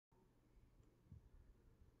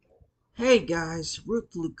Hey guys,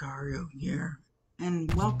 Ruth Lucario here,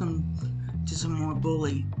 and welcome to some more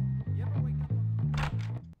Bully.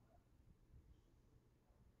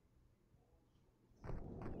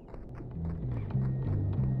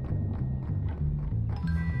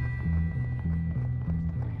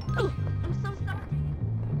 Oh, I'm so sorry.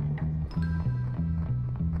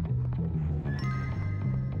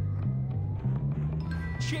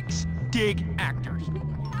 Chicks dig actors.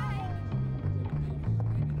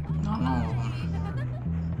 Not all of them.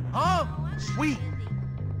 Huh? Sweet.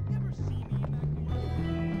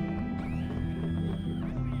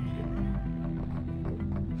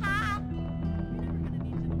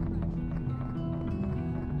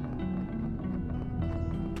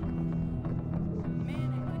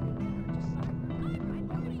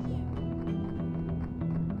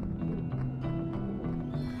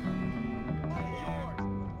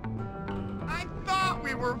 I thought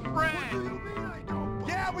we were friends.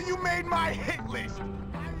 Yeah, but you made my hit list.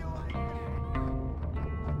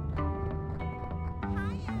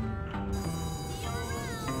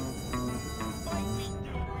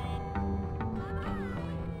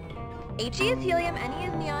 HE is helium, NE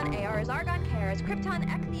is neon, AR is argon, KR is krypton,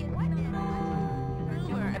 XE is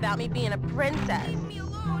rumor about me being a princess. Leave me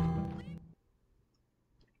alone.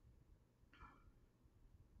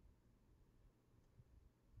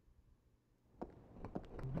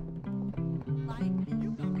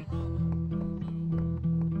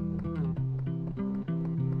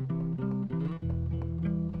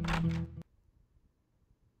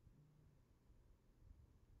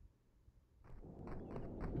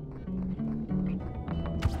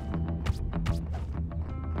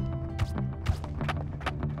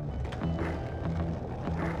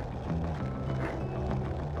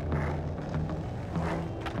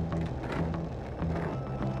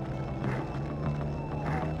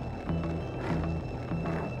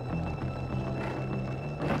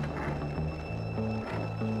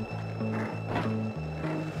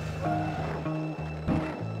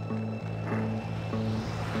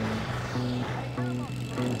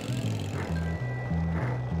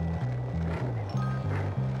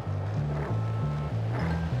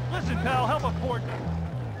 Listen, pal, help a poor...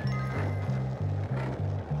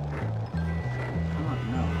 Oh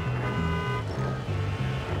no.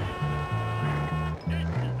 This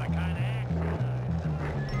is the kind of action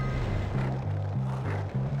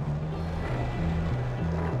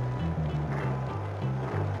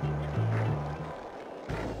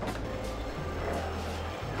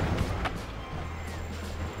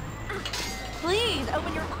Please,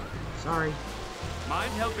 open your eyes. Sorry.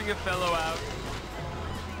 Mind helping a fellow out?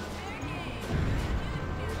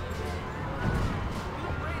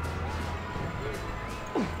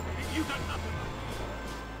 You got nothing.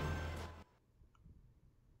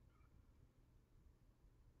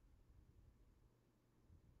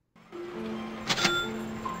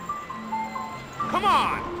 Come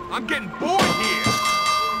on! I'm getting bored here!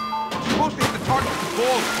 You're supposed to hit the target with the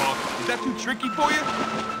balls, Buck. Is that too tricky for you?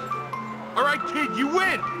 All right, kid, you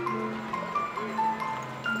win!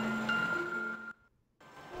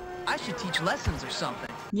 I should teach lessons or something.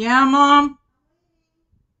 Yeah, Mom?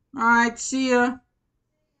 Alright, see ya.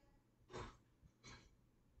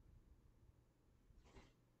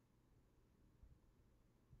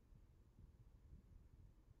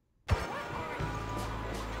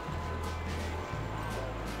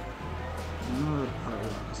 Another part of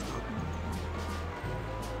what I was talking about.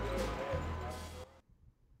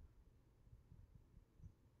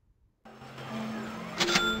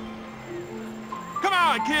 Come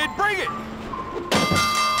on, kid, bring it!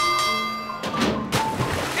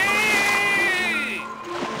 Hey!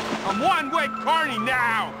 I'm one-way Carney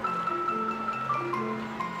now!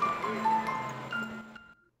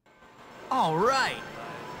 All right.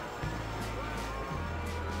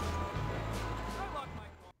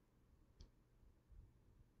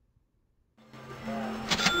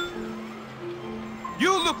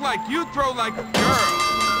 You look like you throw like a girl.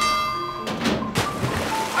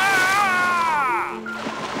 Ah!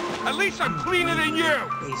 At least I'm cleaner than you!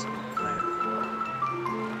 Baseball player.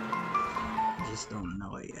 Just don't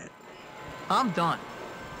know it yet. I'm done.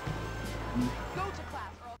 Go to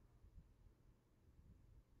class, Earl.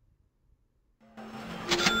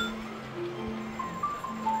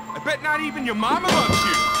 I bet not even your mama loves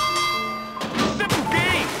you. Simple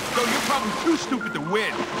game, though you're probably too stupid to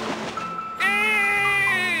win.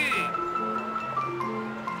 Hey!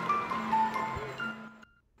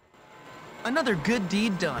 Another good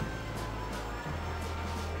deed done.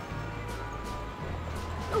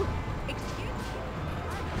 Ooh, excuse me.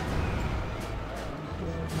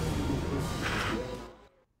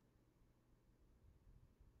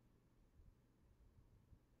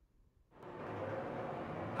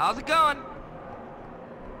 How's it going?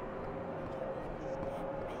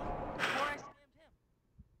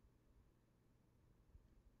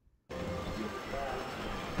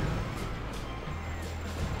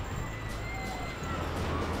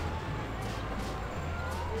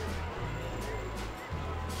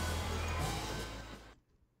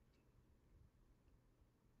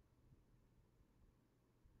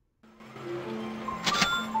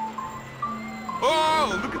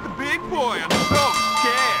 Oh, look at the big boy. I'm so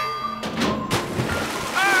scared.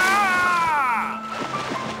 Ah!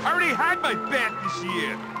 I already had my bat this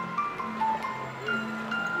year.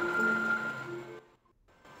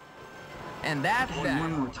 And that's And that.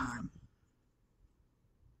 one more time.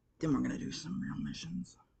 Then we're gonna do some real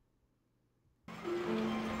missions.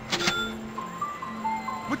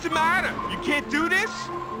 What's the matter? You can't do this?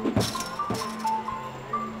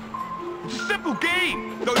 It's a simple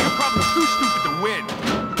game, though you're probably too stupid to win.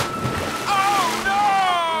 Oh,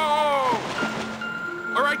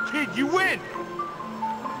 no! All right, kid, you win.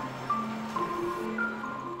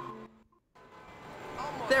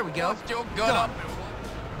 There we go. Still good up.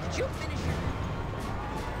 Did you finish your...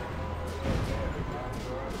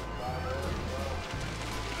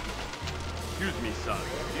 Excuse me, son.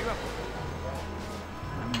 Do you have...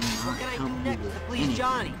 What Can I do next to please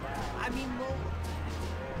Johnny? I mean, well,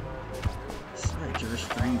 Besides, you're a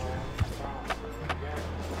stranger.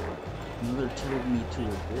 Mother told me to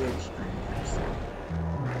avoid strangers.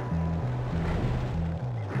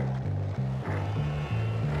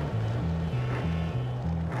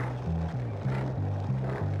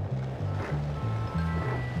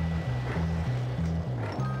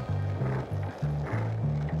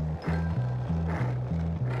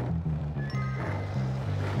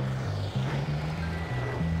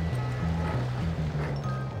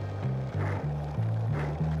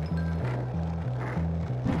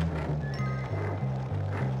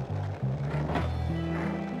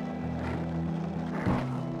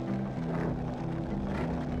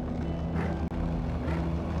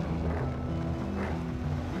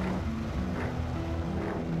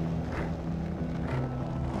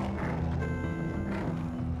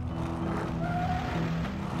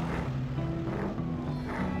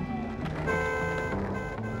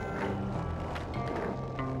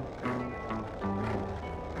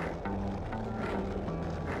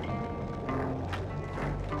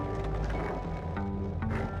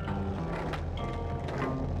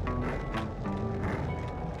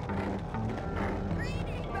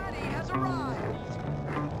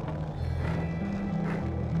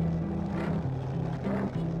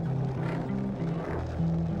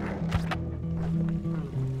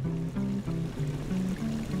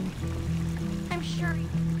 I'm sure.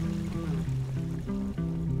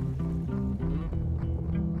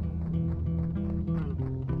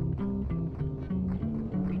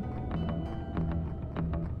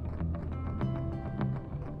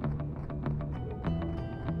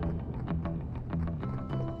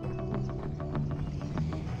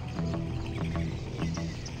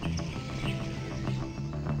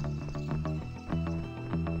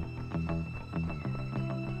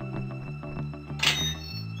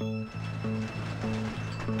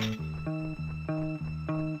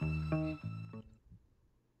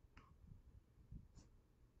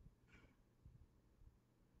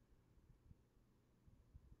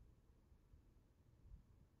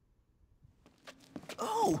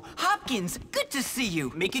 oh, Hopkins, good to see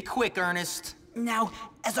you. Make it quick, Ernest. Now,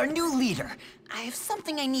 as our new leader, I have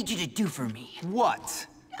something I need you to do for me. What?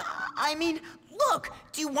 I mean, look,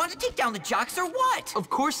 do you want to take down the jocks or what? Of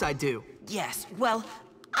course I do. Yes, well,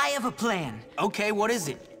 I have a plan. Okay, what is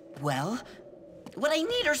it? Well, what I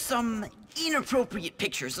need are some inappropriate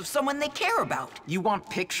pictures of someone they care about. You want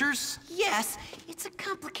pictures? Yes, it's a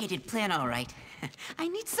complicated plan, all right. I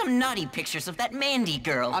need some naughty pictures of that Mandy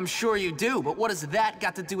girl. I'm sure you do, but what has that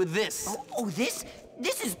got to do with this? Oh, this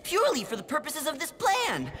is purely for the purposes of this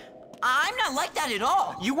plan. I'm not like that at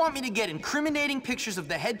all. You want me to get incriminating pictures of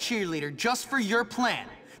the head cheerleader just for your plan?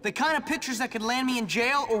 The kind of pictures that could land me in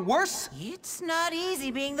jail or worse? It's not easy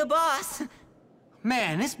being the boss.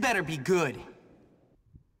 Man, this better be good.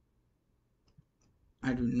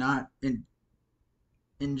 I do not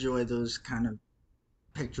enjoy those kind of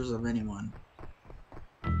pictures of anyone.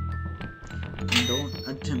 And don't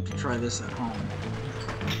attempt to try this at home.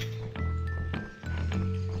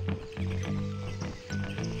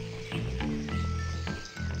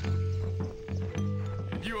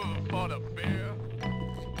 You bought a bear?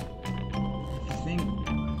 If you think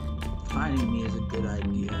finding me is a good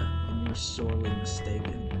idea, then you're sorely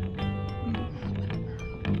mistaken.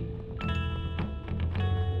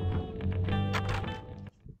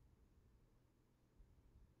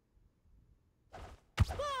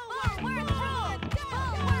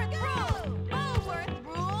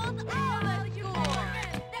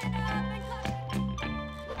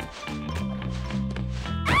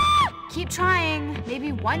 trying.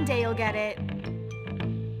 Maybe one day you'll get it.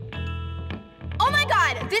 Oh my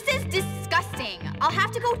god, this is disgusting. I'll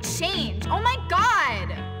have to go change. Oh my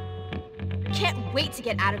god. Can't wait to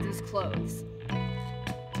get out of these clothes.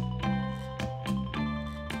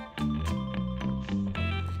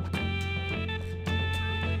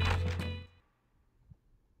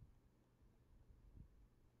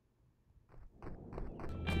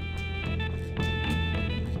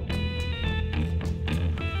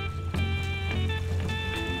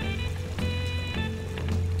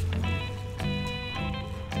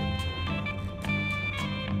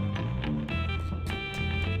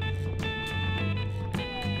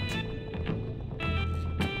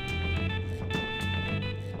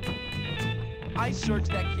 I searched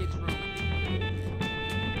that kid's room.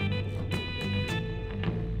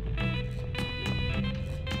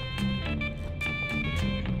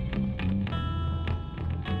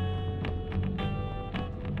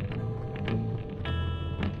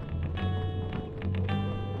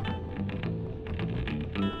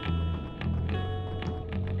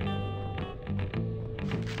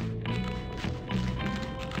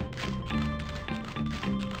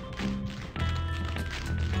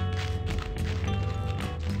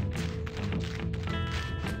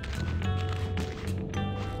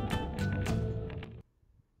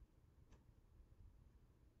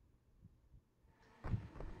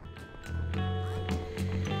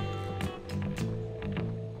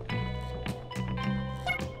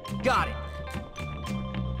 Got it.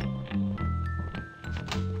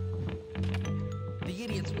 The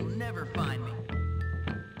idiots will never find me.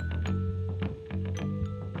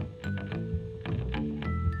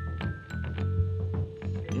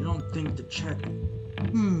 They don't think to check.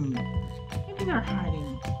 Maybe they're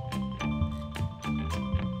hiding.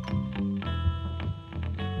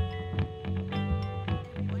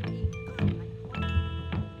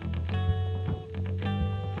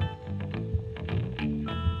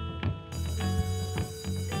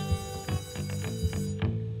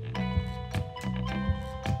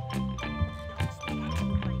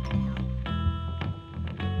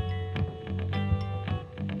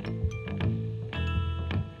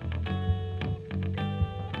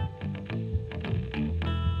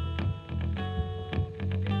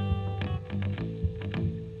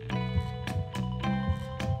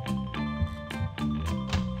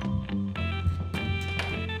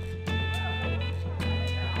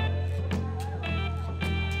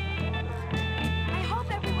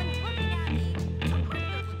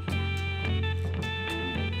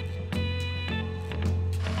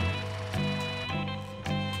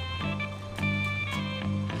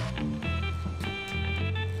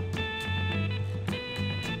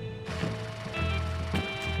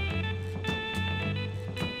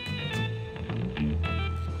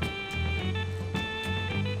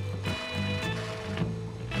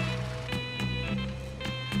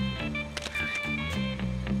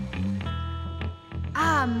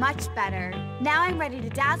 Ah, much better. Now I'm ready to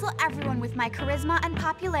dazzle everyone with my charisma and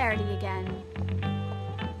popularity again.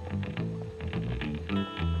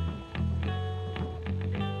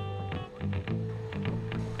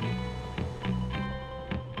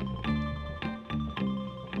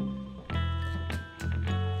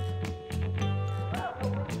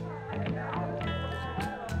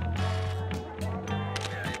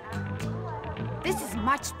 This is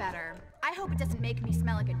much better. I hope it doesn't make me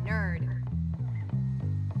smell like a nerd.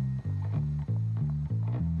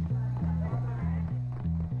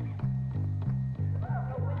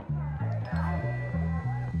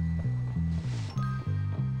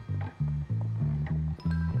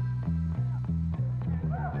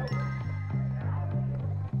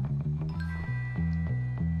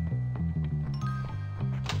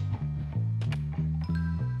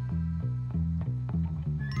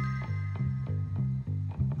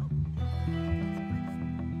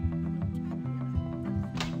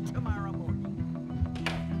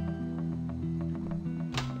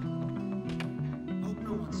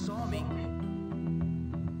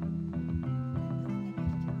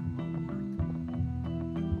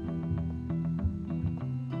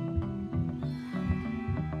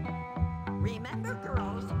 Remember,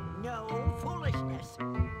 girls, no foolishness.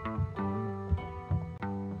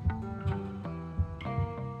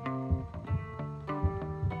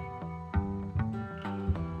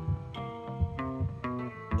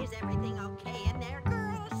 Is everything okay in there,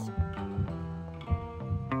 girls?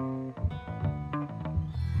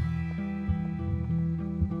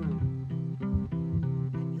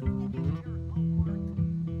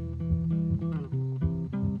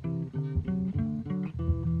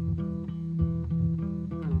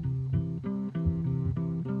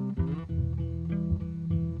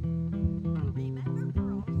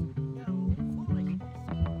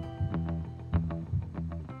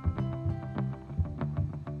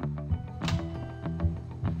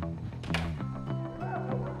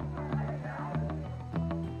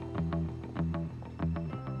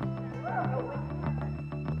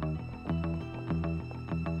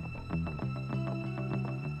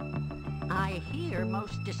 I hear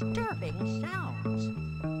most disturbing sounds.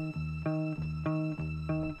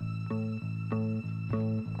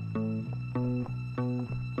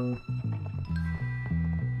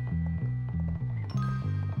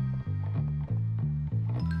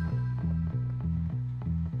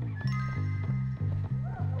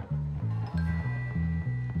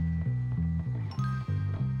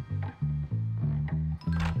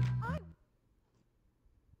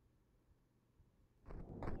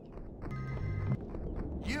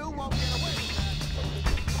 You won't get away with that.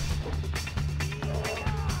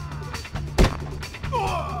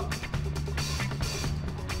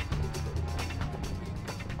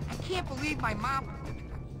 I can't believe my mom...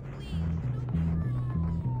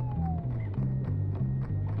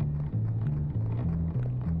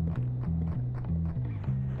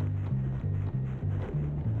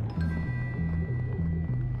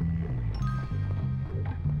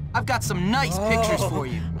 I've got some nice pictures for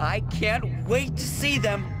you. I can't wait to see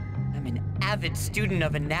them. I'm an avid student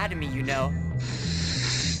of anatomy, you know.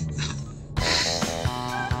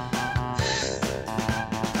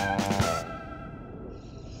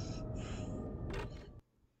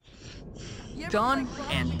 Done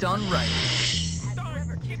and done right.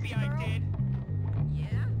 Kippy, I did.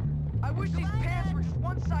 I wish these pants were just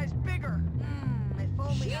one size bigger. If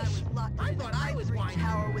only I was locked in the ivory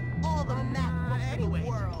tower with all the map books in the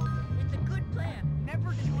world. It's a good plan.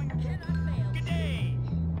 Never doing your... Cannot fail. Good day.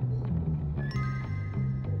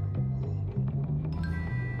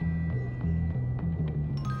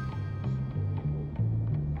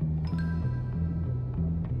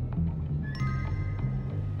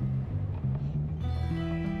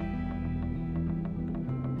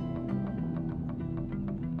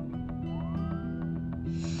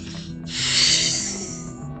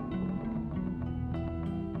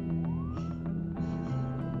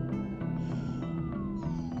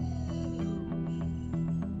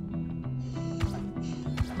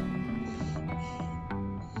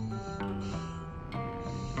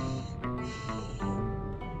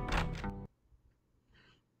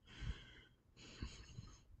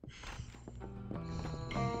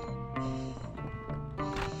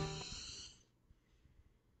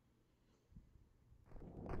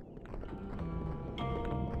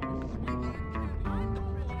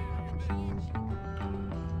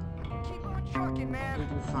 Keep on trucking, man. Good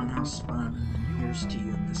your funhouse fun, and here's to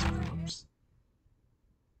you, Miss Phillips.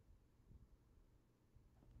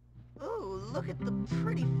 Ooh, look at the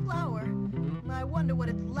pretty flower. I wonder what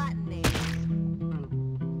its Latin name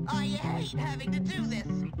is. I hate having to do this.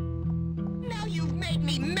 Now you've made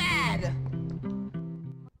me mad!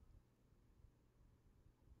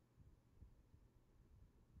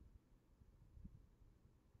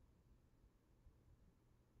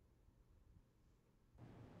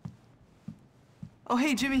 Oh,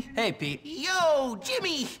 hey, Jimmy. Hey, Pete. Yo,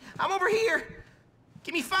 Jimmy! I'm over here!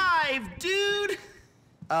 Give me 5, dude!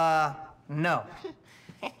 No.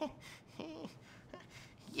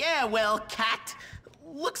 Yeah, well, Cat.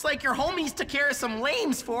 Looks like your homies took care of some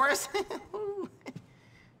lames for us.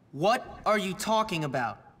 What are you talking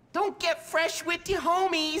about? Don't get fresh with your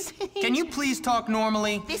homies. Can you please talk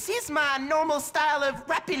normally? This is my normal style of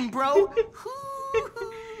rapping, bro.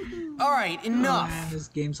 All right, enough. Man, this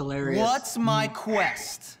game's hilarious. What's my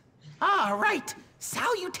quest? Ah, right.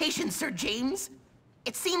 Salutations, Sir James.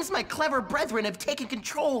 It seems my clever brethren have taken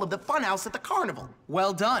control of the funhouse at the carnival.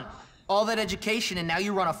 Well done. All that education and now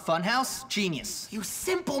you run a funhouse? Genius. You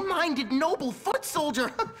simple-minded, noble foot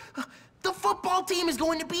soldier. The football team is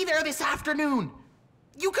going to be there this afternoon.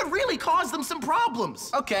 You could really cause them some problems.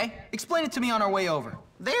 Okay, explain it to me on our way over.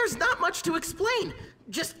 There's not much to explain.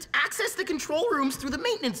 Just access the control rooms through the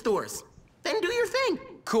maintenance doors. Then do your thing.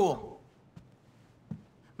 Cool.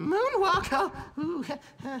 Moonwalk, oh, ooh,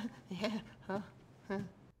 yeah,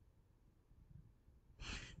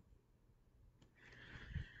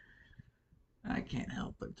 I can't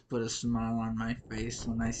help but to put a smile on my face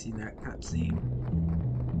when I see that cutscene.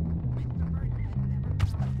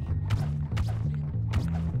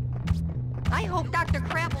 I hope Dr.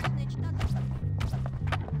 Crabble snitched nothing.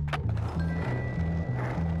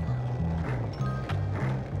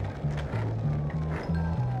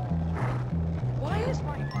 Why is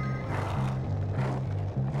my...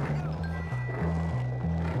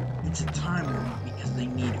 It's a time limit because they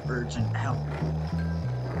need urgent help.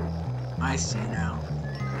 I see now.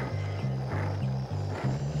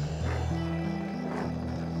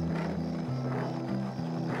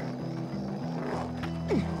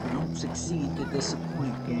 Don't succeed to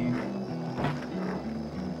disappoint, game.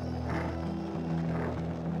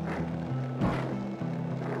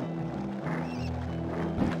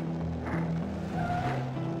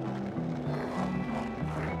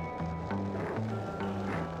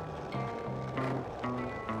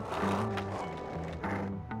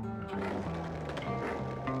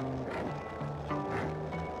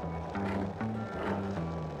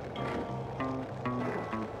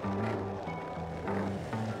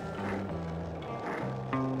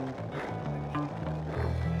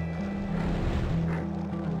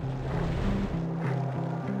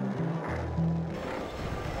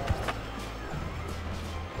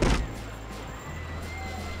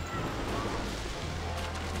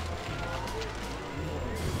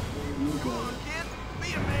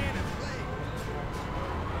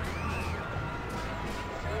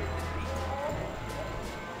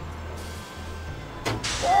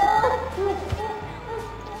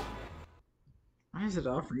 is it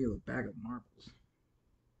offering you a bag of marbles?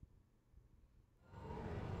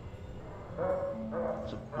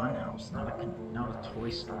 It's a fun house, not a toy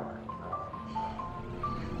store.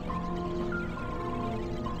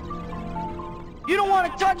 You don't want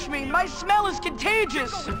to touch me! My smell is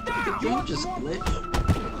contagious! The game just glitched.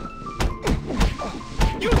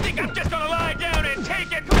 You think I'm just gonna lie down and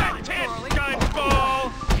take it? That tent,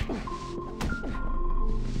 gunball!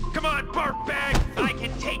 Come on, barf bag! I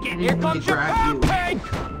can take it! Here comes your pound tank!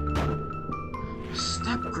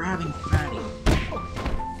 Stop grabbing Fatty.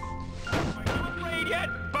 Are you afraid yet?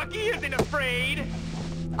 Bucky isn't afraid!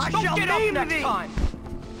 I shall name next time!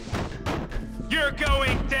 You're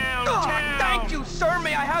going downtown! Thank you, sir!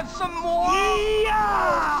 May I have some more?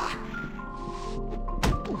 Yeah!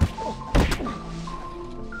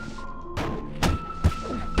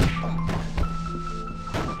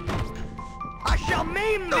 I shall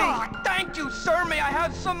maim thee! Thank you, sir! May I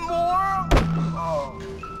have some more?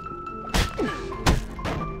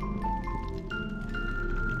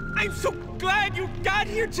 I'm so glad you got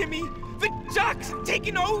here, Jimmy! The jock's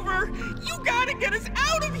taking over! You gotta get us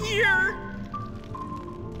out of here!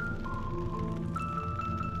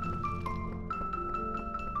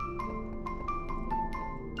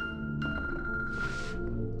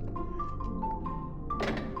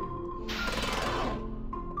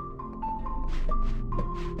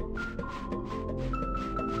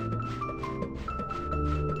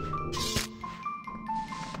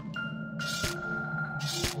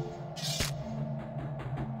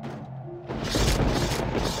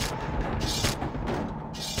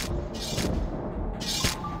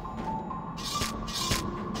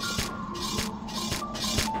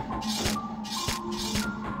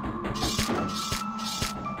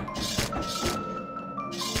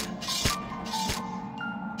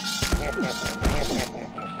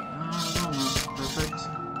 Perfect.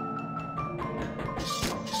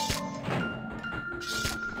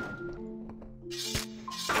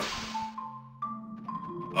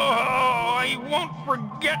 Oh, I won't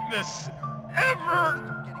forget this, ever!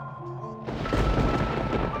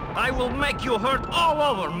 I will make you hurt all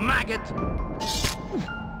over, maggot!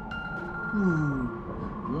 Ooh.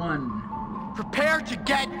 1. Prepare to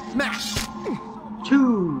get smashed!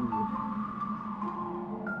 2.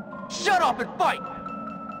 Shut up and fight!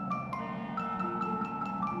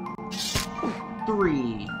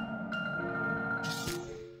 3.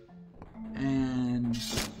 And...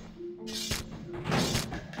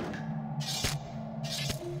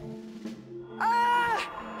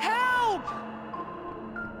 Help!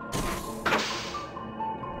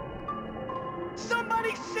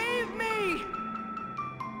 Somebody save me!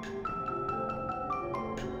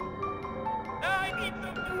 I need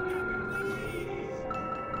some backup, please!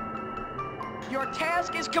 Your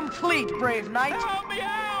task is complete, brave knight! Help me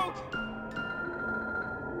out!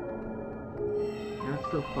 You have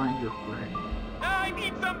to go find your friend. I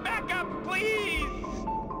need some backup, please!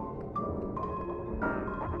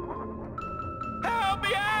 Help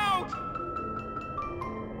me out!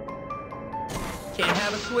 Can't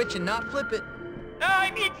have a switch and not flip it.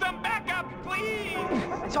 I need some backup, please!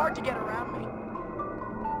 It's hard to get around me.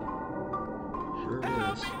 Sure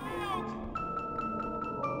Help is. me out!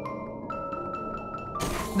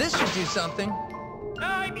 This should do something.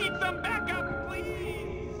 I need some backup,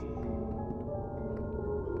 please!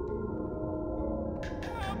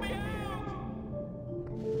 Help me out!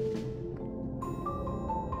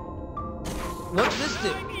 What's this do?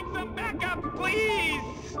 I need some backup,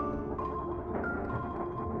 please!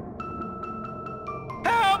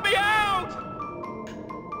 Help me out!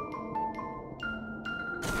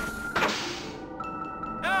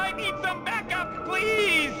 I need some backup,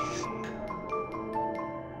 please!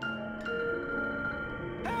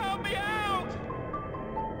 Help me out!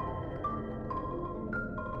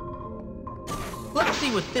 Let's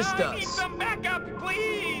see what this I need does. some backup,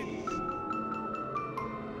 please!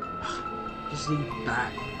 Just leave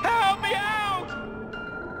back. Help me out!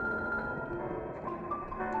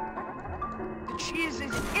 The cheese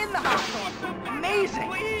is in the hospital. Amazing.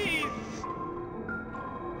 Please!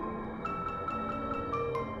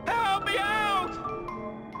 Help me out!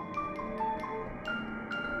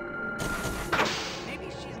 Maybe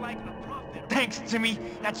she's like a prophet. Thanks, Timmy.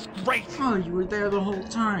 That's great. Oh, you were there the whole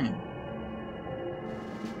time.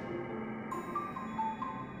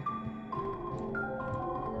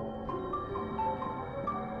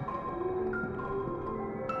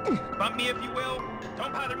 Bump me if you will.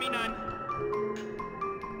 Don't bother me none.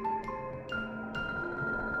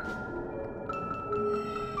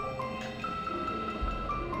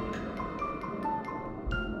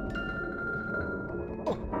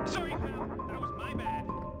 Oh, sorry, pal. That was my bad.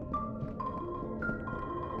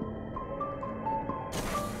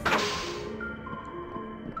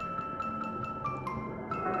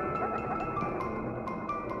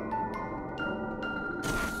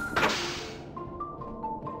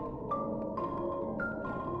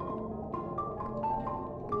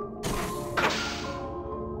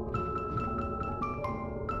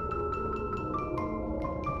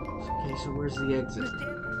 Okay, so where's the exit?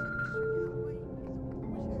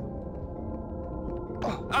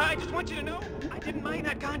 I just want you to know, I didn't mind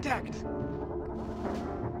that contact.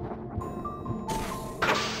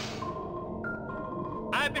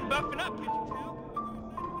 I've been buffing up, can't you tell?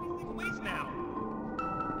 I'm 26 ways now.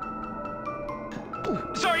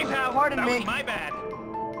 Sorry, pal. Pardon that me. was my bad.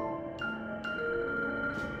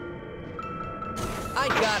 I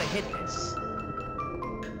gotta hit this.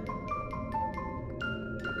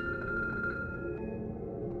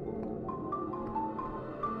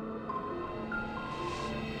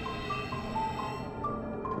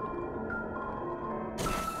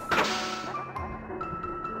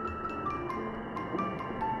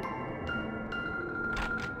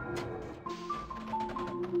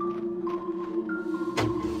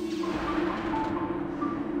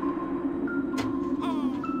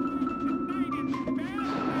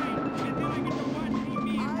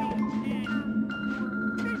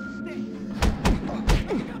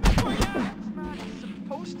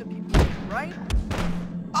 Right?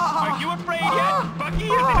 Are you afraid yet? Bucky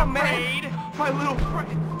isn't afraid. Man. My little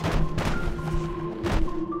friend.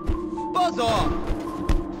 Buzz off!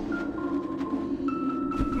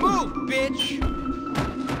 Move, bitch!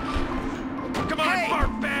 Come on, Hey!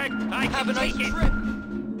 barf bag. I Have a can nice take it. trip.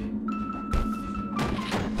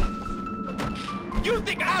 You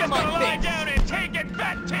think Out I'm of just my gonna lie face. down and take it,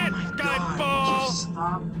 fat tit, God, scuttball? just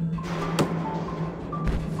stop.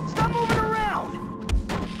 Stop moving around!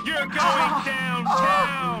 You're going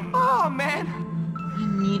downtown. Oh, man! I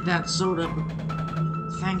didn't need that soda,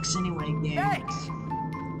 but thanks anyway, game. Thanks!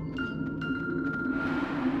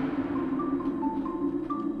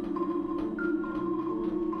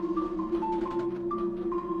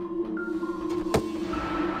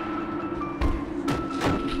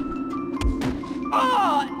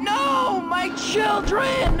 Oh, no! My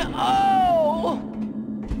children! Oh!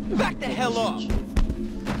 Back the hell off!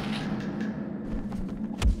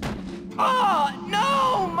 Oh,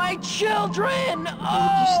 no! My children! Would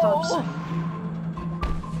you stop Oh! saying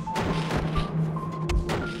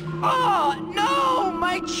Oh, no!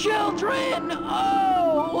 My children!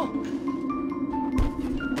 Oh!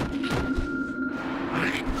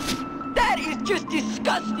 That is just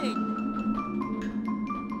disgusting!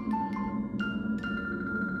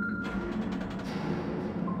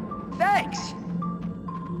 Thanks!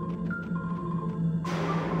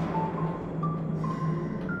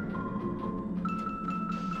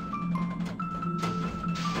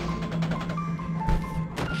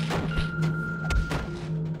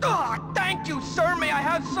 Ah, thank you, sir. May I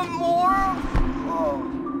have some more? Oh.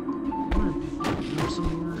 I'm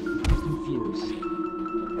somewhere confused.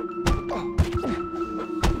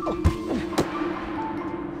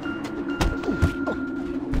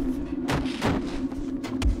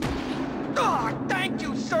 Ah, thank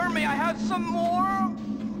you, sir. May I have some more?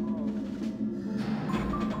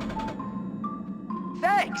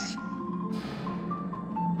 Thanks.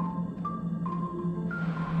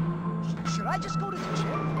 Should I just go to the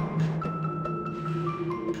gym?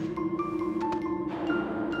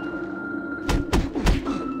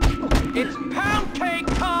 It's pound cake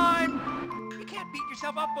time! You can't beat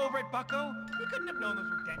yourself up over it, bucko. You couldn't have known those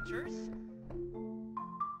were dentures.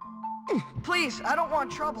 Please, I don't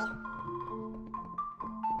want trouble.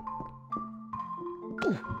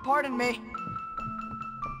 Pardon me.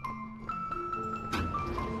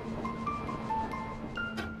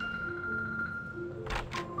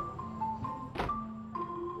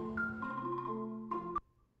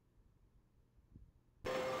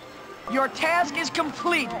 Your task is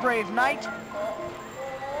complete, brave knight.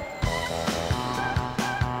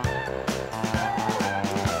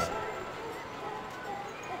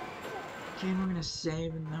 Okay, we're gonna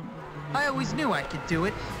save and then we're gonna... I always knew I could do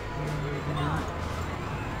it. Maybe not.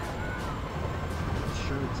 I'm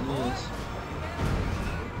sure it's yours.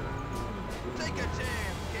 Take a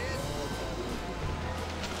chance, kid.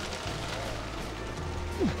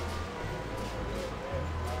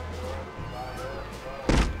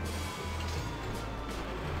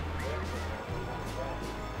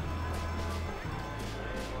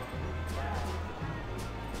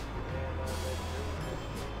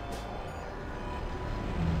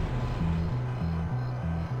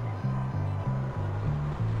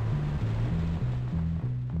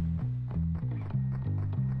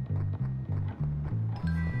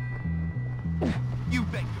 You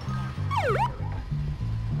bet your life.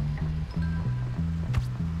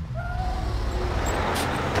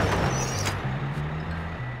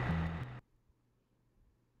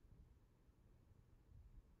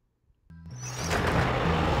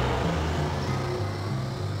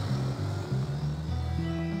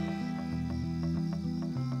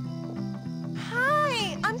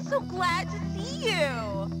 glad to see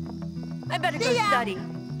you. I better go See ya. study.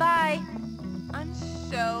 Bye. I'm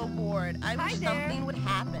so bored. I Hi wish there. something would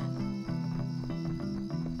happen.